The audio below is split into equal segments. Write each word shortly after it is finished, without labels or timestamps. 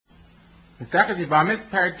Mesechet Yevamos,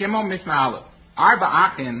 Perek Gimel, Mishnah Aleph. Arba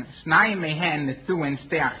Achin, Shnayim Mehen Nesuin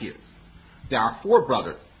Shtei Achiyos. There are 4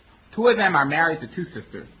 brothers. 2 of them are married to 2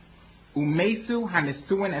 sisters. Umesu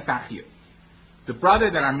HaNesuin Et Achiyos. The brother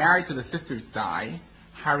that are married to the sisters die.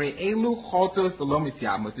 Hare Elu Choltos V'lo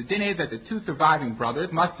Mitziyamos. The din is that the 2 surviving brothers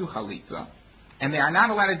must do Chalitza, and they are not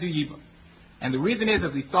allowed to do Yibum. And the reason is,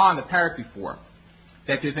 as we saw in the parak before,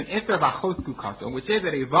 that there's an Isser of Achos Kukaso, which is that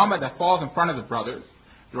a Yivama that falls in front of the brothers.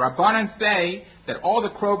 The Rabbanan say that all the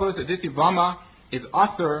krobos of this Yivama is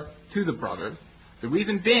Asur to the brothers. The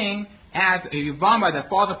reason being, as a Yivama that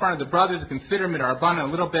falls in front of the brothers is considered Midrabbanan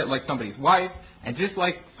a little bit like somebody's wife, and just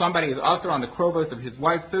like somebody is Asur on the krobos of his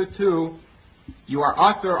wife, so too you are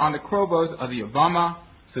Asur on the krobos of the Yivama.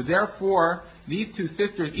 So therefore, these 2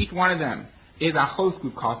 sisters, each one of them is Achos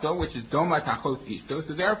Kukaso, which is Doma Tachos Ishto.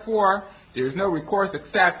 So therefore, there is no recourse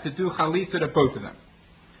except to do Chalitza to both of them.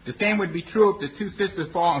 The same would be true if the 2 sisters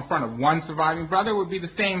fall in front of one surviving brother, it would be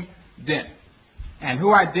the same din. And who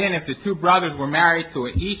are din if the 2 brothers were married to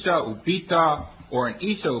an Isha Ubita or an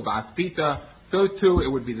Isha Ubaspita, so too it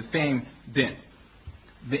would be the same din.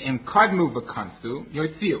 The Imkadmu V'kansu,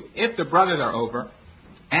 Yotziu, if the brothers are over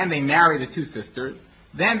and they marry the 2 sisters,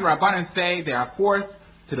 then the Rabbanan say they are forced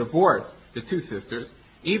to divorce the 2 sisters,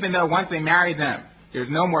 even though once they marry them, there's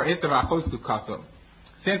no more Isser Achos Kukaso.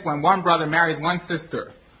 Since when one brother marries one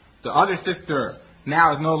sister, the other sister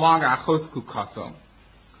now is no longer Achos Kukaso.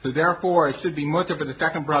 So therefore, it should be mutter for the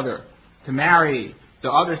second brother to marry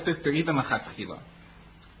the other sister, even L'chatchila.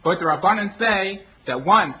 But the Rabbanan say that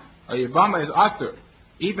once a Yevama is Asur,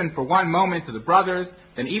 even for one moment to the brothers,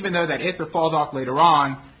 then even though that Isser falls off later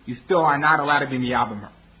on, you still are not allowed to be Miyabim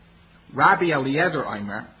her. Rabbi Eliezer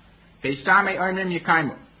Omer, Beis Shammai Omer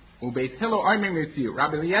Yekaimu, Ubeis Hillel Omer Yitziu.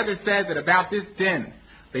 Rabbi Eliezer says that about this din,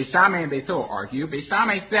 Beis Shammai and Beis Hillel argue. Beis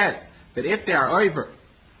Shammai says that if they are over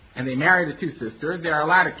and they marry the 2 sisters, they are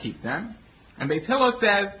allowed to keep them. And Beis Hillel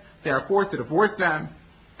says they are forced to divorce them.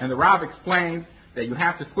 And the Rav explains that you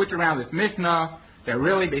have to switch around this Mishnah, that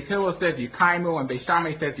really Beis Hillel says Yekaimu and Beis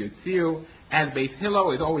Shammai says Yitziu, as Beis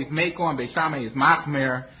Hillel is always Meiko and Beis Shammai is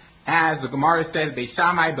Machmer, as the Gemara says Beis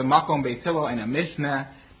Shammai b'makom Beis Hillel in a Mishnah,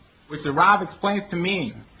 which the Rav explains to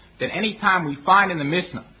mean that any time we find in the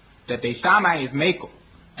Mishnah that Beis Shammai is Meiko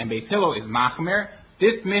and Beis Hillel is Machmer,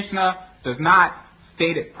 this Mishnah does not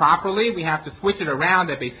state it properly. We have to switch it around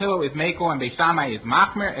that Beis Hillel is Meiko and Beis Shammai is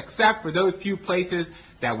Machmer, except for those few places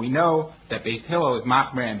that we know that Beis Hillel is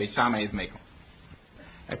Machmer and Beis Shammai is Meiko.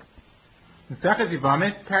 Mesechet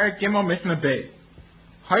Yevamos, Perek Gimel, Mishnah Beis.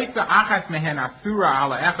 Haisa achas mehen asura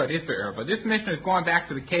ala echad isser erva. This Mishnah is going back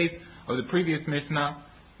to the case of the previous Mishnah,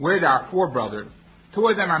 where there are 4 brothers. 2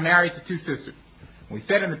 of them are married to 2 sisters. We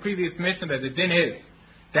said in the previous Mishnah that the din is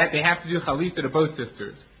that they have to do chalitza to both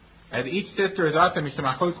sisters, as each sister is asa mishum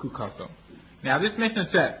achos kukaso. Now this Mishnah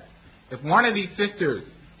says, if one of these sisters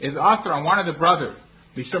is asa on one of the brothers,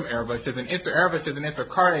 mishum erva, she's an isser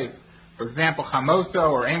kares, for example,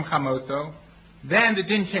 chamoso or em chamoso, then the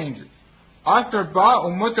din changes. Asar ba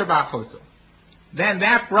umutter ba'achoso. Then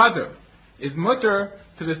that brother is mutter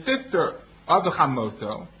to the sister of the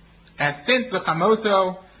chamoso, and since the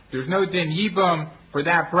chamoso, there's no din yibum for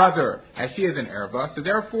that brother, as she is an erva, so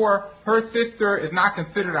therefore her sister is not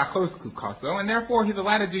considered achos kukaso, and therefore he's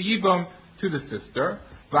allowed to do yibum to the sister.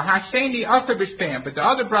 V'hasheni asar b'shteim, but the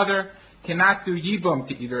other brother cannot do yibum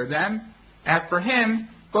to either of them. As for him,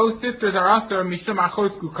 both sisters are asar mishum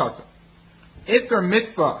achos kukaso. Isser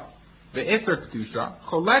mitzvah the Isser Kedusha,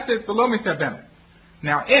 Choletes below Misabem.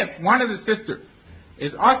 Now, if one of the sisters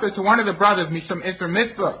is also to one of the brothers, Mishum Isser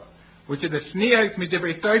Mitzvah, which is a Shniya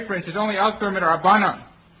Midivrei Sofer, and she's only also Midrabanan,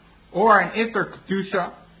 or an Isser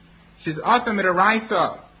Kedusha, she's also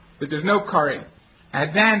Midaraisa, but there's no Kari.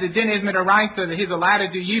 And then the din is Midaraisa that he's allowed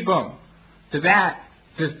to do Yibum to that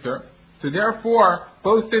sister. So therefore,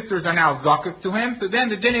 both sisters are now Zakif to him. So then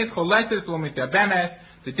the din is Choletes below Misabemes.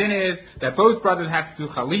 The din is that both brothers have to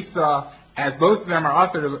do chalitza, as both of them are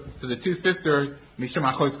also to the 2 sisters, mishum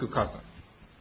achos kukasa.